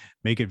high.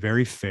 Make it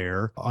very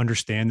fair.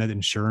 Understand that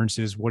insurance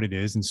is what it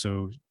is. And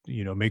so,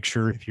 make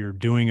sure if you're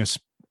doing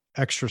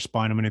extra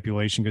spinal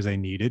manipulation because they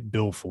need it,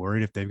 bill for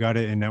it. If they've got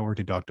it in network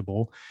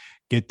deductible,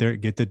 get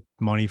the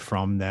money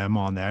from them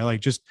on that. Like,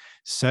 just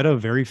set a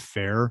very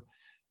fair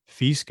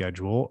fee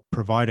schedule,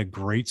 provide a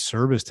great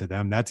service to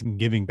them. That's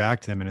giving back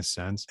to them in a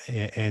sense.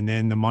 And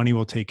then the money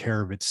will take care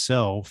of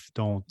itself.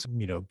 Don't,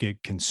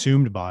 get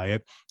consumed by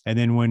it. And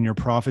then when your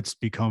profits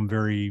become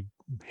very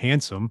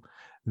handsome,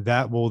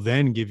 that will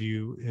then give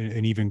you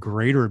an even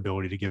greater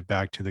ability to give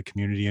back to the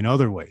community in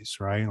other ways,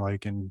 right?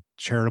 Like in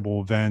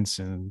charitable events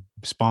and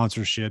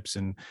sponsorships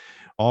and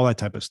all that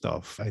type of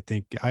stuff. I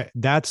think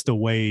that's the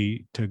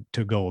way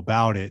to go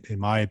about it, in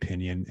my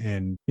opinion.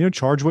 And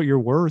charge what you're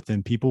worth,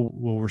 and people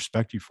will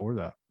respect you for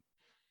that.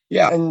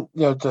 Yeah, and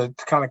to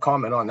kind of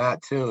comment on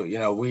that too,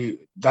 we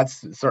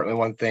that's certainly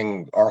one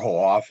thing our whole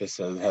office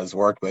has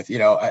worked with.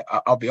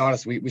 I'll be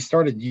honest, we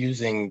started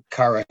using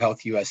Kyra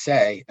Health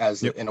USA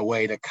Yep. in a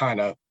way to kind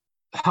of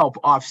help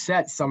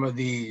offset some of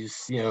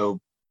these, the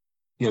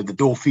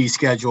dual fee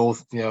schedule,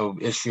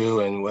 issue,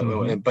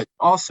 Mm-hmm. but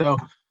also,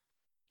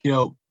 you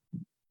know,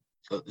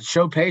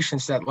 show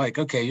patients that, like,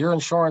 okay, your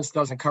insurance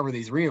doesn't cover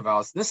these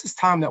reevals. This is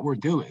time that we're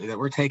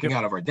taking Yep.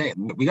 out of our day.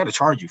 We got to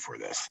charge you for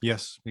this.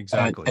 Yes, And,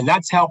 exactly. and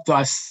that's helped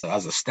us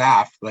as a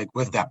staff, like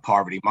with that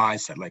poverty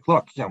mindset. Like,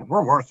 look,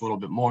 we're worth a little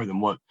bit more than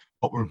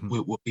Mm-hmm.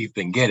 what we've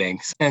been getting.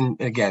 And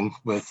again,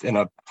 within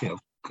a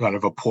kind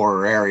of a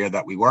poorer area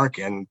that we work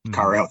in, Mm-hmm.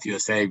 Car Health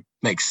USA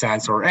makes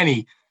sense, or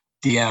any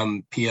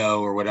DMPO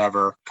or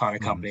whatever kind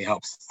of Mm-hmm. company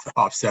helps to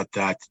offset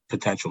that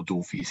potential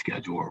dual fee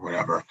schedule or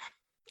whatever.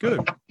 But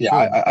Good.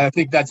 yeah, Good. I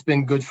think that's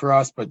been good for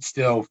us, but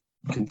still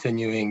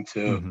continuing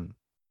Mm-hmm.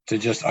 to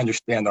just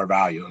understand our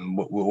value and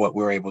what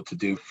we're able to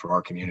do for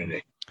our Mm-hmm.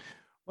 community.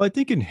 Well, I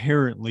think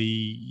inherently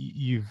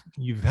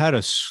you've had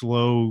a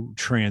slow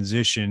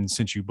transition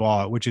since you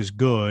bought, which is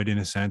good in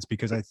a sense,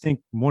 because I think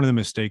one of the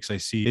mistakes I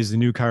see is the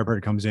new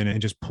chiropractor comes in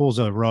and just pulls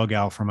a rug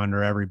out from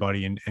under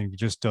everybody and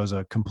just does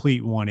a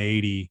complete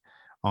 180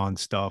 on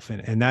stuff.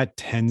 And that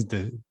tends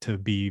to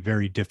be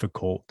very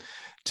difficult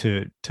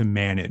to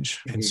manage.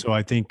 And Mhm. so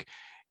I think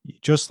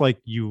just like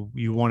you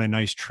want a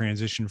nice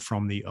transition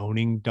from the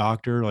owning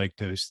doctor, like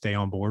to stay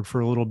on board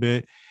for a little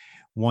bit.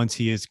 Once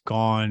he is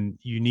gone,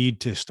 you need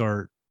to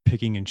start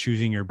picking and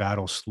choosing your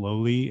battle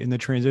slowly in the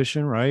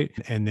transition, right?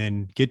 And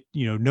then get,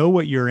 know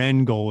what your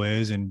end goal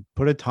is and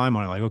put a time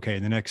on it. Like, okay,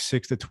 in the next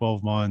 6 to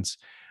 12 months,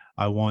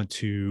 I want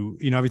to,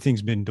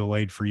 everything's been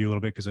delayed for you a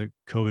little bit because of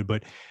COVID,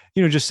 but,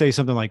 just say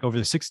something like over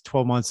the 6 to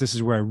 12 months, this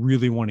is where I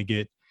really want to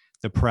get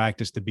the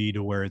practice to be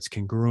to where it's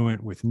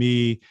congruent with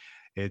me.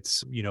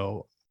 It's,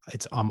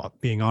 I'm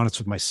being honest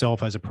with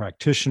myself as a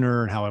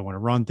practitioner and how I want to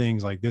run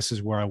things. Like, this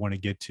is where I want to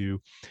get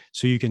to.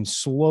 So you can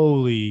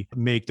slowly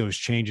make those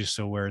changes.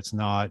 So where it's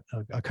not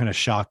a kind of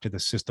shock to the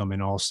system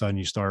and all of a sudden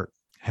you start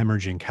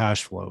hemorrhaging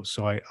cash flow.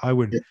 So I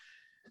would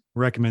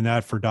recommend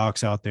that for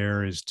docs out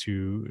there, is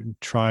to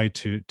try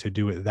to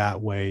do it that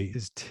way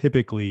is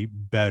typically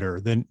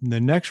better. Then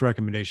the next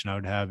recommendation I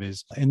would have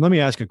is, and let me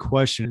ask a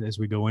question as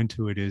we go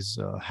into it, is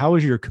how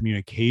has your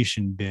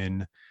communication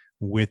been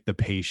with the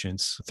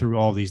patients through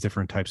all these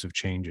different types of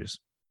changes?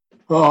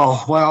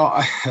 Oh, well,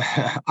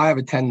 I have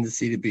a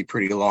tendency to be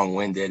pretty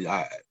long-winded.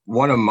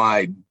 One of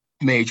my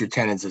major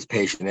tenets is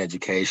patient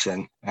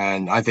education,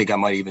 and I think I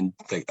might even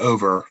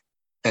over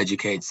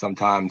educate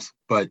sometimes,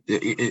 but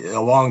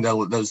along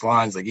those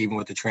lines, like even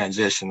with the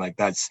transition, like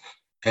that's,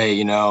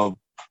 hey,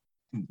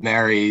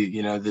 Mary,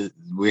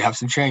 we have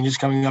some changes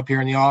coming up here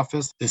in the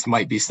office. This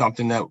might be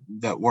something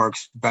that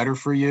works better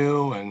for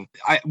you. And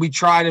we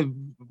try to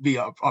be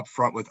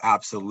upfront with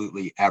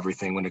absolutely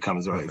everything when it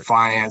comes to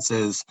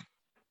finances,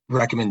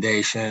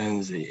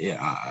 recommendations.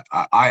 Yeah,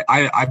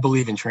 I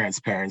believe in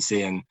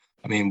transparency. And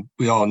I mean,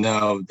 we all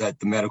know that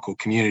the medical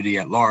community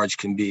at large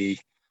can be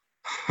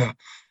a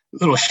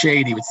little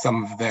shady with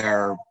some of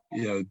their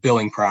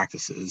billing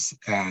practices,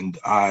 and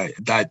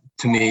that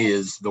to me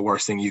is the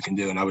worst thing you can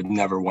do, and I would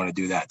never want to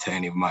do that to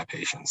any of my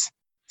patients.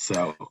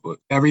 So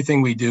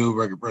everything we do,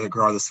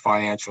 regardless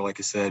financial, like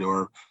I said,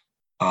 or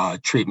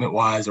treatment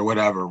wise or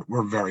whatever,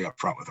 we're very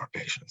upfront with our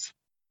patients.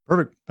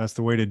 Perfect. That's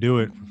the way to do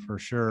it for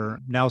sure.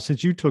 Now,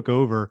 since you took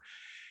over,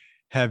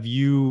 have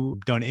you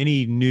done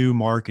any new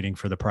marketing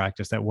for the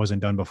practice that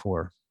wasn't done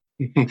before?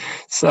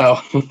 So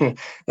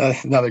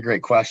that's another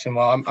great question.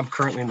 Well, I'm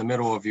currently in the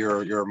middle of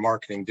your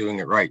marketing, doing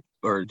it right,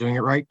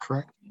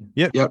 correct?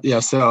 Yep. Yeah.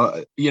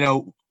 So,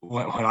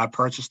 when I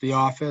purchased the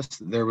office,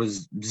 there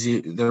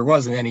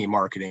wasn't any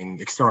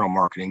external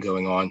marketing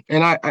going on.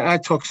 And I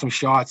took some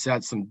shots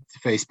at some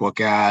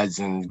Facebook ads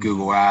and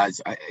Google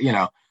ads.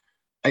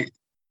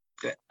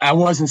 I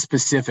wasn't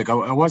specific.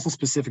 I wasn't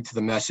specific to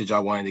the message I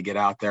wanted to get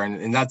out there.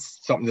 And that's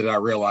something that I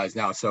realize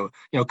now. So,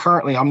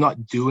 currently I'm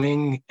not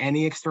doing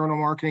any external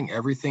marketing.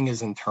 Everything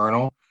is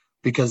internal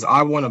because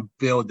I want to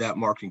build that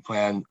marketing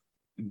plan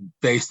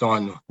based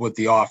on what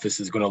the office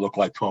is going to look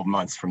like 12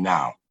 months from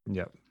now.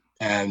 Yep.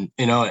 And,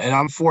 and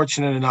I'm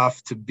fortunate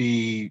enough to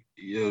be,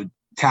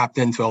 tapped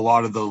into a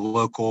lot of the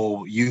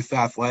local youth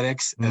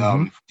athletics.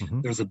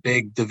 There's a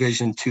big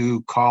Division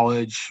II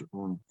college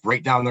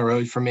right down the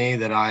road from me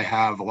that I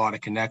have a lot of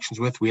connections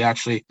with.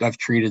 I've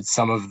treated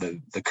some of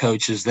the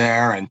coaches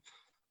there,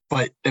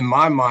 but in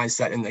my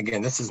mindset, and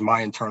again, this is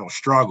my internal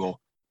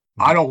struggle,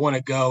 I don't want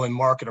to go and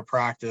market a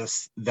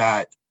practice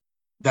that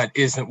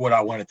isn't what I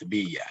want it to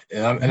be yet.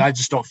 And I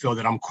just don't feel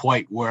that I'm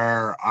quite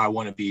where I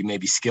want to be,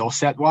 maybe skill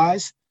set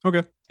wise.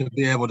 Okay. To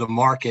be able to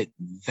market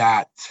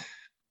that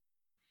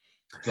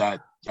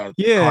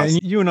yeah,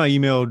 and you and I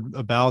emailed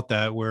about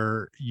that,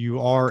 where you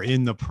are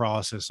in the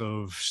process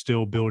of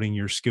still building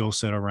your skill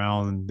set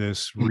around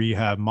this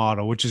rehab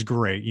model, which is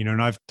great.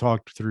 And I've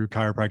talked through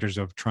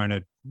chiropractors of trying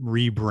to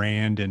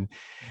rebrand, and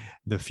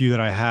the few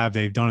that I have,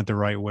 they've done it the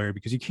right way,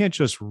 because you can't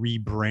just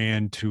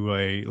rebrand to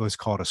let's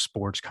call it a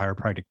sports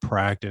chiropractic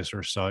practice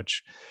or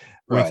such,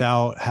 right,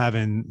 without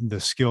having the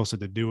skill set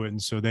to do it.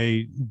 And so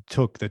they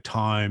took the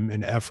time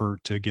and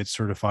effort to get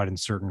certified in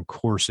certain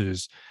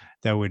courses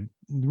that would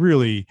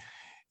really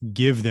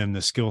give them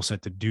the skill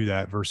set to do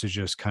that versus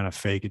just kind of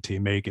fake it till you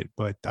make it.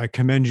 But I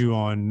commend you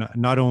on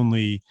not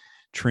only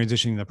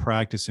transitioning the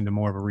practice into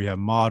more of a rehab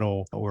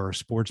model or a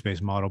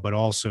sports-based model, but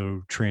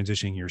also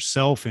transitioning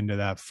yourself into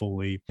that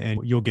fully, and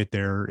you'll get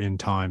there in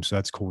time. So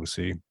that's cool to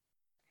see.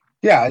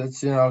 Yeah, it's,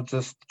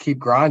 just keep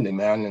grinding,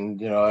 man.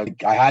 And,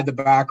 I had the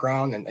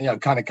background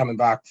and, kind of coming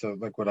back to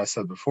like what I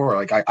said before,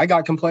 like I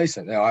got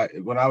complacent.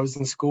 When I was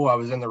in school, I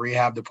was in the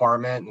rehab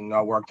department and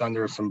I worked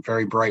under some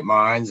very bright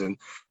minds, and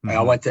I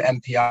went to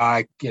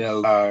MPI,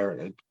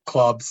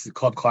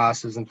 club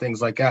classes and things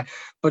like that.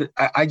 But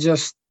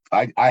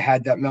I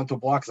had that mental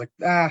block. It's like,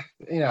 I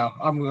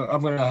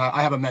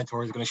have a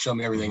mentor who's going to show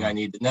me everything I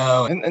need to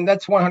know. And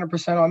that's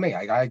 100% on me.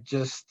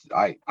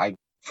 I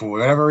for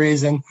whatever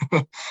reason,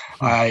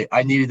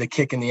 I needed a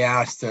kick in the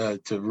ass to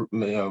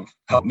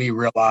help me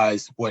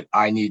realize what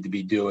I need to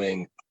be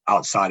doing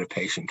outside of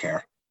patient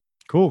care.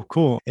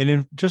 Cool. And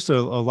then just a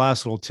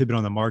last little tidbit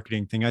on the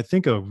marketing thing. I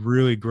think a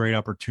really great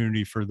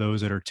opportunity for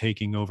those that are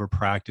taking over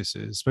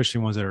practices, especially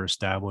ones that are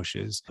established,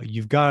 is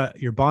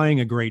you're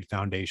buying a great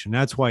foundation.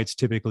 That's why it's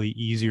typically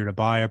easier to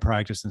buy a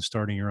practice than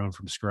starting your own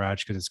from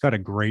scratch, because it's got a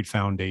great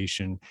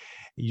foundation.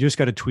 You just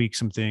got to tweak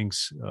some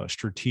things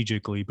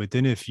strategically. But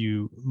then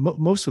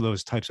most of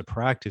those types of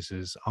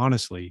practices,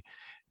 honestly,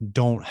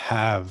 don't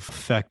have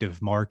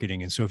effective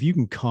marketing. And so if you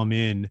can come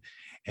in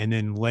and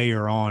then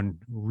layer on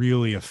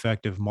really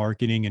effective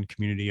marketing and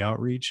community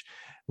outreach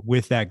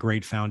with that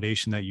great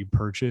foundation that you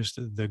purchased,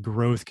 the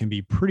growth can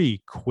be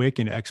pretty quick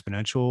and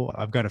exponential.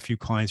 I've got a few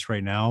clients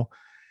right now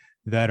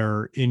that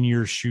are in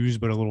your shoes,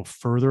 but a little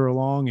further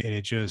along. And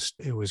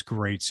it was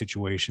great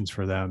situations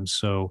for them.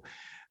 So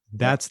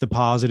that's the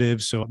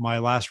positive. So my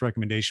last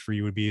recommendation for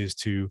you would be is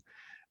to,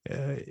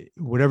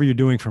 whatever you're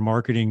doing for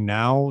marketing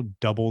now,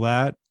 double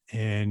that,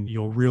 and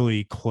you'll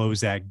really close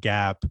that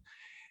gap.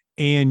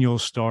 And you'll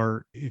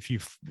start,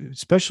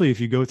 especially if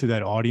you go through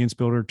that audience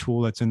builder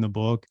tool that's in the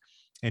book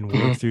and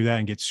work through that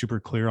and get super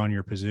clear on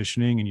your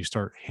positioning, and you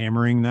start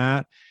hammering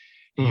that,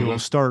 you'll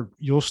start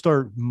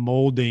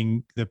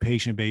molding the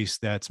patient base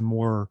that's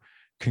more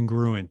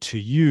congruent to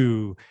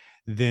you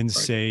than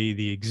say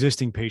the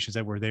existing patients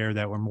that were there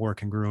that were more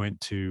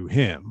congruent to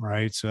him.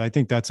 Right. So I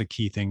think that's a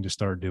key thing to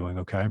start doing.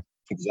 Okay.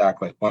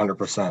 Exactly.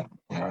 100%.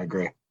 Yeah, I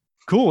agree.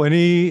 Cool.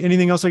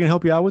 Anything else I can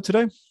help you out with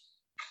today?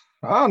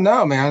 Oh,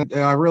 no, man.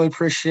 I really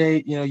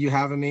appreciate, you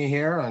having me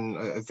here. And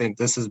I think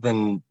this has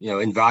been,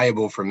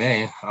 invaluable for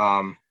me.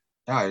 I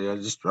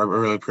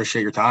really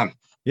appreciate your time.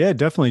 Yeah,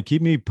 definitely.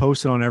 Keep me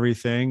posted on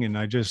everything. And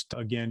just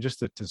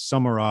to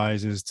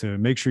summarize, is to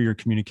make sure your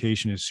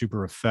communication is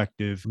super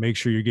effective, make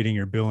sure you're getting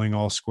your billing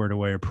all squared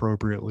away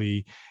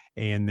appropriately,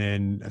 and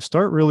then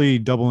start really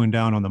doubling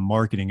down on the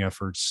marketing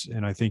efforts.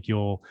 And I think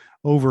you'll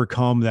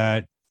overcome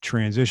that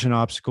transition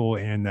obstacle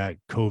and that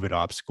COVID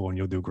obstacle, and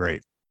you'll do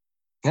great.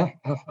 Yeah,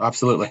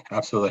 absolutely.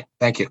 Absolutely.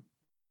 Thank you.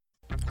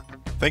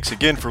 Thanks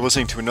again for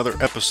listening to another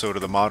episode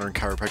of the Modern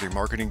Chiropractic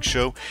Marketing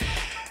Show.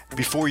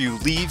 Before you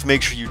leave,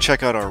 make sure you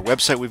check out our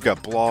website. We've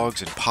got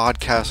blogs and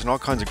podcasts and all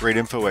kinds of great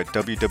info at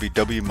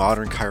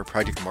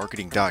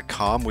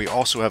www.modernchiropracticmarketing.com. We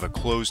also have a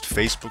closed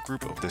Facebook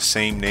group of the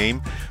same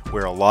name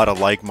where a lot of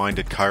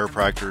like-minded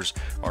chiropractors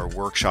are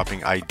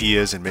workshopping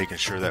ideas and making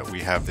sure that we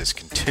have this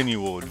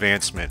continual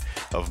advancement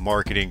of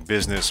marketing,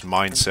 business,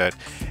 mindset,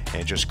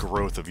 and just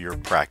growth of your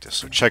practice.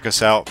 So check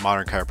us out,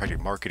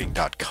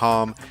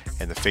 modernchiropracticmarketing.com,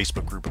 and the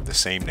Facebook group of the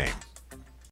same name.